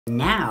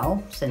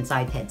Now, since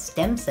I've had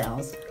stem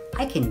cells,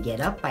 I can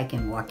get up, I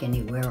can walk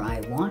anywhere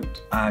I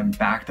want. I'm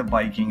back to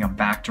biking, I'm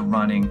back to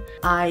running.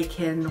 I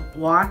can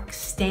walk,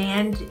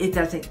 stand, it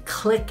doesn't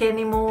click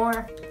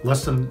anymore.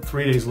 Less than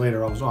 3 days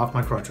later, I was off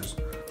my crutches.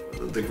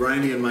 The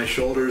grinding in my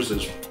shoulders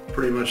has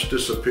pretty much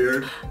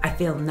disappeared. I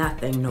feel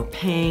nothing, no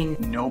pain.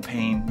 No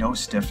pain, no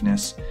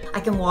stiffness.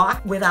 I can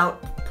walk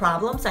without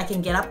problems. I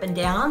can get up and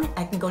down.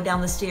 I can go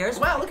down the stairs.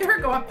 Wow, look at her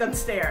go up them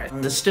stairs.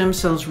 The stem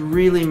cells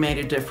really made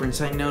a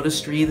difference. I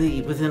noticed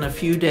really within a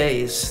few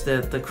days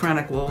that the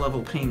chronic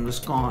low-level pain was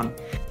gone.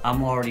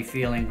 I'm already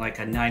feeling like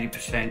a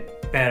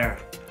 90% better.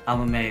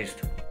 I'm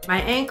amazed. My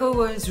ankle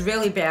was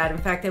really bad. In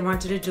fact, they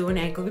wanted to do an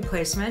ankle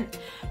replacement.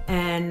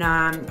 And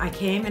I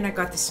came and I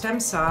got the stem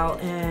cell,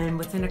 and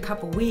within a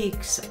couple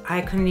weeks,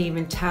 I couldn't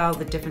even tell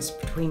the difference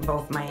between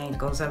both my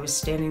ankles. I was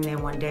standing there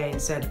one day and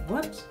said,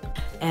 whoops.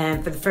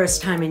 And for the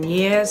first time in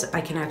years, I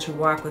can actually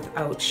walk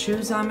without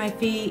shoes on my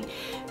feet.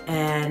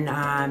 And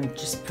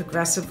just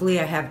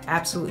progressively, I have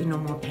absolutely no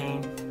more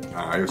pain.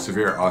 I have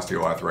severe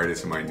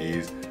osteoarthritis in my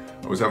knees.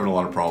 I was having a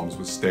lot of problems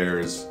with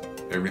stairs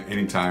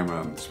anytime,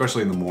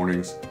 especially in the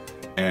mornings.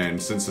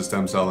 And since the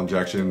stem cell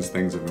injections,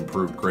 things have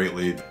improved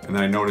greatly. And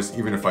then I noticed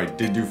even if I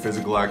did do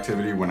physical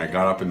activity, when I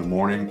got up in the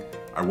morning,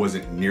 I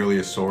wasn't nearly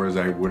as sore as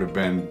I would have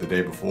been the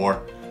day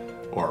before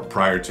or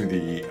prior to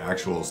the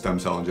actual stem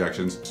cell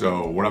injections.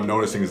 So what I'm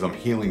noticing is I'm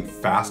healing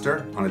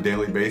faster on a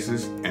daily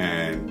basis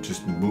and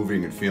just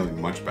moving and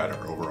feeling much better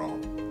overall.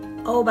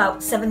 Oh,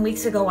 about 7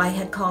 weeks ago, I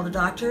had called a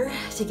doctor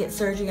to get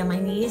surgery on my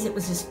knees. It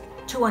was just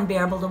too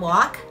unbearable to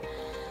walk.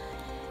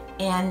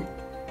 And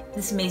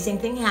this amazing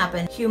thing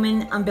happened,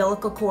 human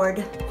umbilical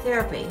cord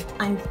therapy.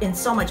 I'm in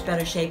so much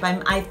better shape.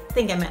 I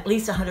think I'm at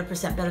least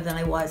 100% better than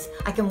I was.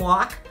 I can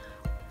walk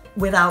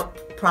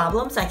without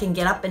problems. I can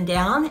get up and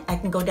down. I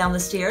can go down the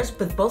stairs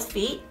with both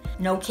feet.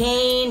 No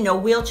cane, no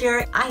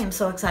wheelchair. I am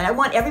so excited. I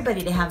want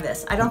everybody to have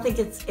this. I don't think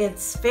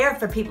it's fair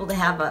for people to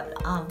have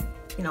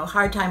a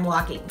hard time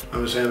walking. I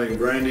was having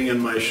grinding in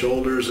my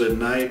shoulders at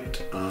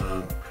night,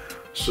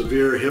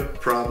 severe hip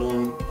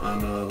problem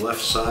on the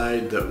left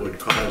side that would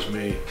cause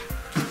me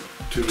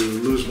to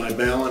lose my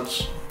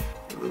balance.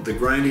 The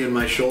grinding in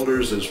my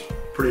shoulders has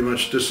pretty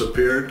much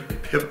disappeared.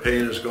 Hip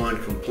pain is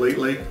gone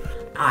completely.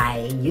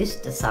 I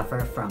used to suffer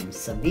from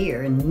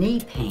severe knee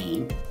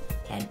pain,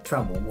 had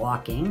trouble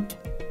walking.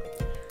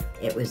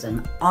 It was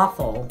an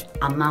awful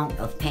amount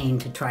of pain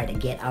to try to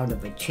get out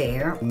of a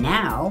chair.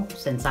 Now,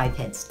 since I've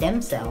had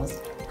stem cells,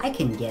 I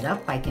can get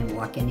up, I can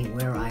walk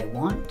anywhere I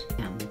want.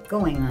 I'm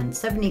going on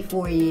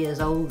 74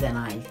 years old and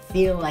I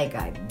feel like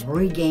I've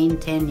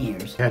regained 10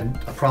 years. I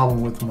had a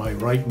problem with my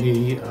right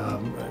knee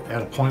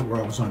at a point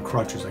where I was on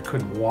crutches. I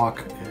couldn't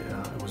walk.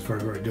 It was very,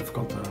 very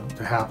difficult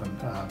to happen.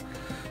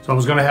 So I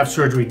was going to have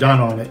surgery done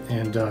on it,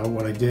 and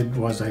what I did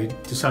was I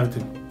decided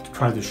to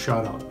try this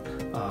shot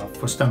out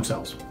for stem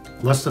cells.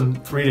 Less than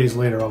 3 days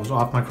later, I was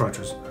off my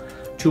crutches.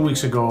 2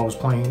 weeks ago, I was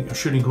playing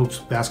shooting hoops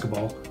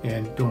basketball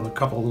and doing a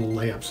couple of little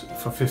layups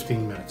for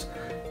 15 minutes.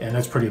 And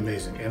that's pretty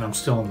amazing, and I'm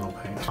still in no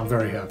pain. I'm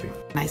very happy.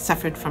 I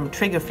suffered from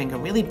trigger finger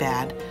really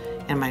bad,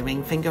 and my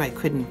ring finger, I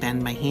couldn't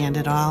bend my hand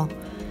at all.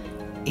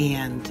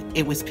 And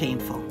it was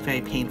painful,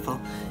 very painful.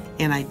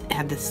 And I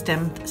had the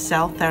stem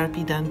cell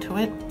therapy done to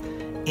it.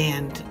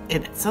 And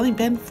it's only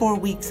been 4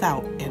 weeks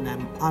out, and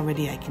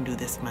I can do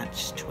this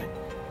much to it.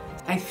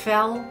 I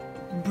fell,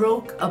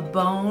 broke a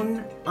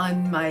bone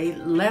on my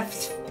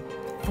left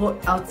foot,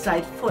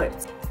 outside foot,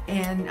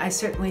 and I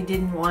certainly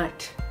didn't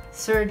want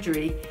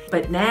surgery.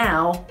 But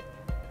now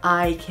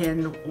I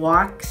can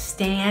walk,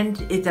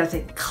 stand, it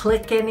doesn't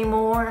click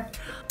anymore.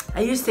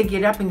 I used to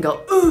get up and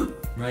go, ooh!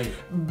 Right.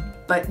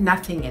 But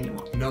nothing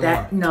anymore.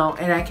 No,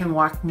 and I can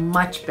walk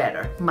much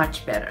better,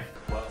 much better.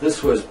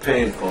 This was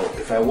painful.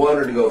 If I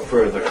wanted to go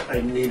further,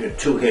 I needed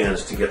 2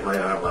 hands to get my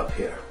arm up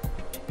here.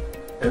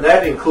 And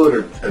that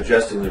included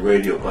adjusting the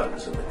radio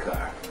buttons in the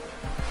car.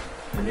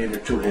 I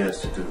needed 2 hands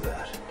to do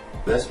that.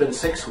 That's been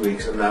 6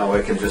 weeks, and now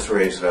I can just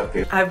raise it up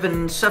here. I've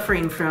been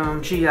suffering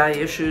from GI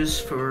issues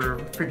for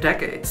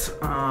decades,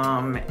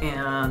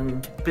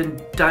 and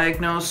been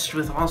diagnosed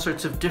with all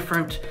sorts of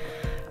different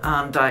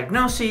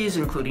diagnoses,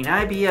 including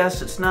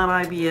IBS. It's not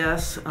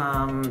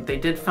IBS. They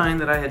did find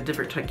that I had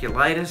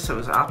diverticulitis. I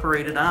was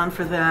operated on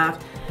for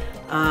that.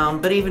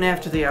 But even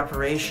after the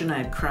operation,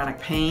 I had chronic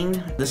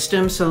pain. The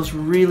stem cells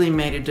really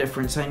made a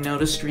difference. I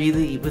noticed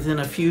really within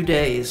a few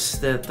days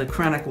that the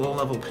chronic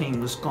low-level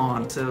pain was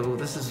gone. So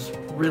this is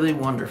really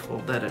wonderful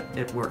that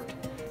it worked.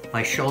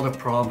 My shoulder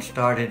problem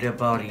started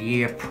about a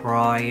year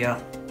prior,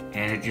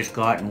 and it just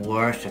gotten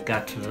worse. It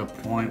got to the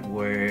point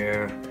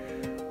where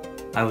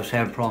I was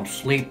having problems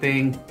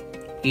sleeping,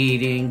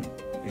 eating,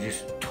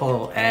 just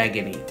total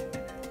agony.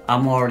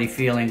 I'm already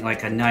feeling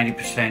like a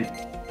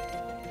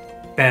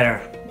 90%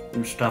 better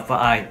and stuff.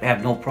 I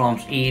have no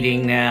problems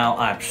eating now.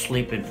 I'm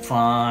sleeping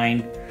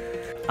fine.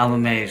 I'm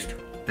amazed.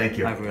 Thank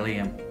you. I really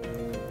am.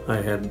 I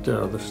had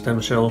the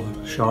stem cell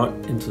shot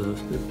into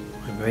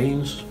my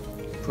veins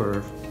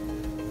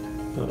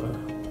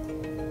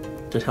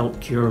to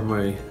help cure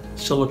my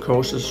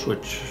silicosis,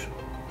 which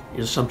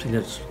is something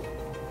that's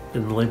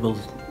been labeled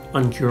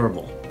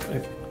uncurable.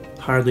 I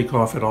hardly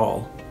cough at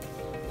all.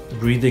 The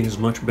breathing is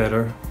much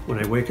better.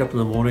 When I wake up in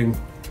the morning,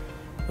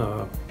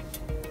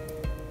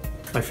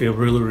 I feel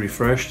really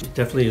refreshed. It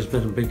definitely has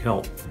been a big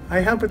help. I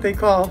have what they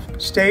call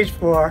stage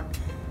 4,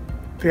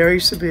 very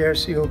severe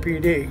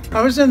COPD.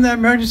 I was in the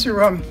emergency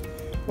room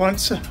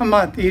once a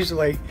month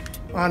easily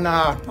on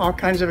all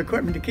kinds of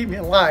equipment to keep me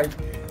alive.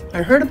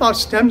 I heard about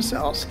stem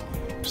cells,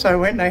 so I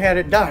went and I had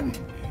it done.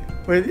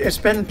 It's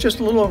been just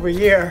a little over a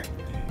year,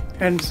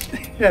 and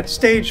at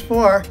stage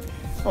 4,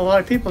 a lot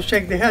of people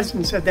shake their heads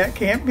and said, that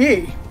can't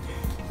be.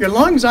 Your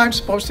lungs aren't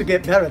supposed to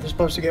get better, they're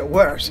supposed to get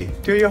worse.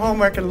 Do your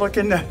homework and look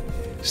into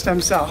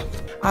stem cell.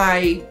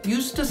 I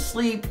used to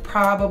sleep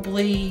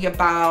probably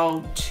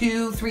about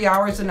 2-3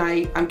 hours a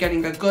night. I'm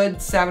getting a good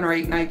 7 or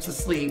 8 nights of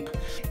sleep.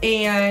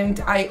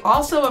 And I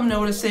also am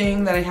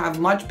noticing that I have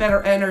much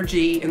better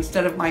energy.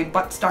 Instead of my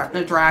butt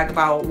starting to drag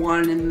about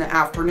 1 in the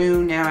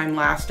afternoon, now I'm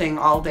lasting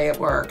all day at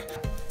work.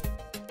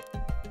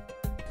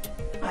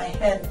 I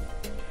had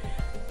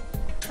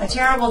a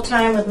terrible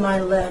time with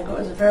my leg. It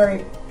was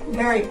very,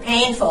 very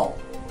painful.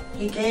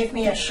 He gave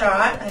me a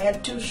shot. I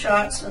had 2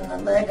 shots in the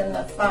leg and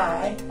the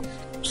thigh.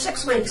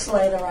 6 weeks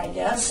later, I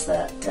guess,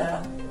 that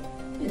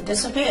it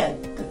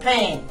disappeared, the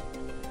pain.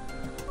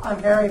 I'm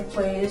very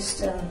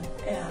pleased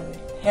and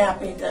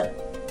happy that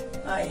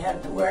I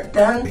had the work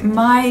done.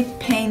 My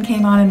pain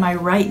came on in my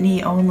right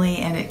knee only,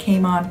 and it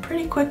came on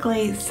pretty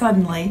quickly,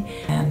 suddenly.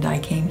 And I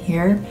came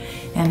here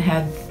and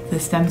had the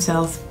stem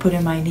cells put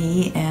in my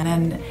knee, and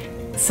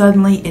then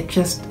suddenly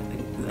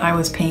I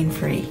was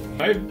pain-free.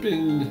 I've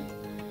been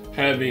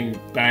having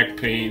back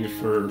pain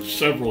for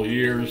several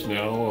years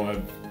now.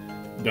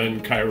 I've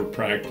done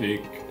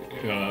chiropractic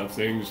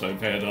things.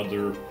 I've had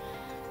other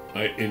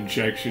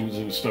injections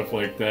and stuff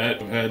like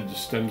that. I've had the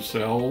stem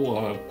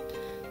cell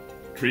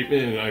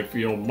treatment, and I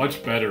feel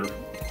much better.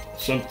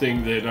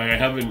 Something that I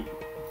haven't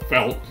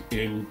felt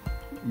in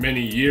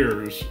many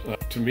years.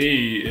 To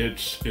me,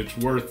 it's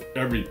worth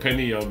every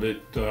penny of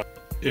it.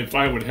 If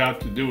I would have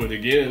to do it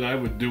again, I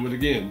would do it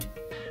again.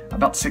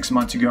 About 6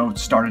 months ago,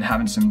 started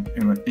having some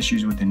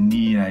issues with the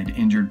knee. I'd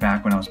injured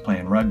back when I was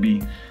playing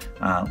rugby.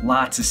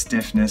 Lots of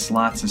stiffness,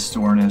 lots of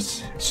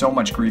soreness, so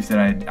much grief that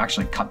I'd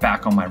actually cut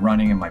back on my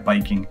running and my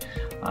biking.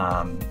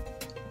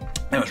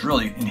 It was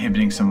really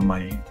inhibiting some of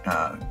my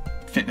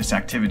fitness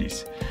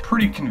activities.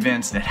 Pretty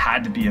convinced it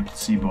had to be a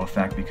placebo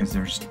effect because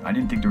I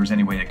didn't think there was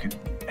any way it could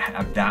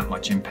have that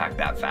much impact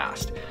that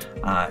fast.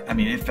 I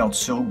mean, it felt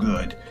so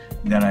good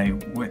that I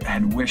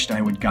had wished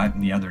I would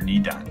gotten the other knee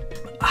done.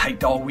 I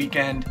hiked all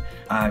weekend.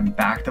 I'm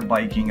back to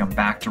biking, I'm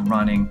back to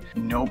running.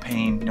 No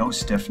pain, no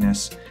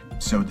stiffness.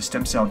 So the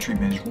stem cell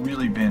treatment has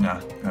really been a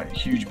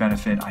huge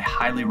benefit. I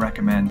highly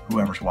recommend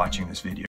whoever's watching this video.